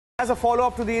As a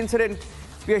follow-up to the incident,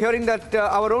 we are hearing that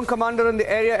our own commander in the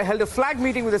area held a flag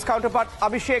meeting with his counterpart,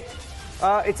 Abhishek.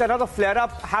 It's another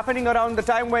flare-up happening around the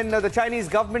time when the Chinese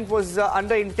government was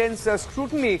under intense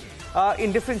scrutiny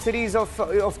in different cities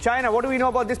of China. What do we know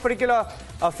about this particular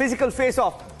physical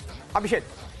face-off? Abhishek.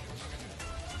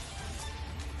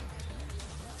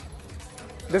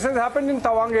 This has happened in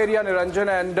Tawang area, Niranjan,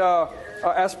 and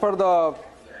as per the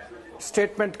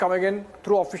statement coming in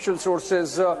through official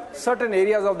sources, certain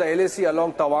areas of the LAC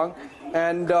along Tawang,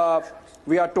 and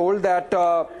we are told that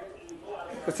the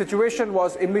situation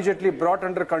was immediately brought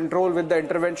under control with the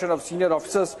intervention of senior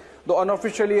officers. Though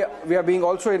unofficially, we are being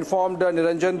also informed,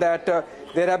 Niranjan, that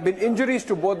there have been injuries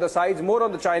to both the sides, more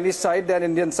on the Chinese side than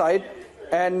Indian side,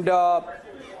 and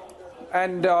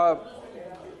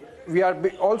we are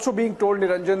also being told,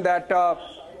 Niranjan, that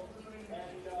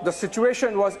the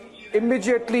situation was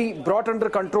immediately brought under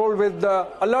control with the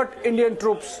alert Indian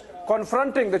troops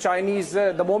confronting the Chinese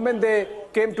the moment they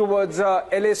came towards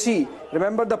LAC.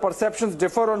 Remember, the perceptions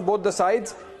differ on both the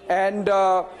sides, and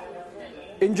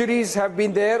injuries have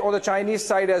been there on the Chinese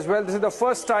side as well. This is the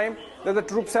first time that the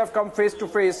troops have come face to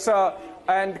face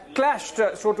and clashed,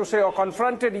 so to say, or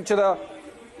confronted each other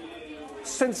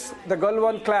since the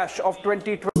Galwan clash of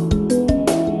 2020.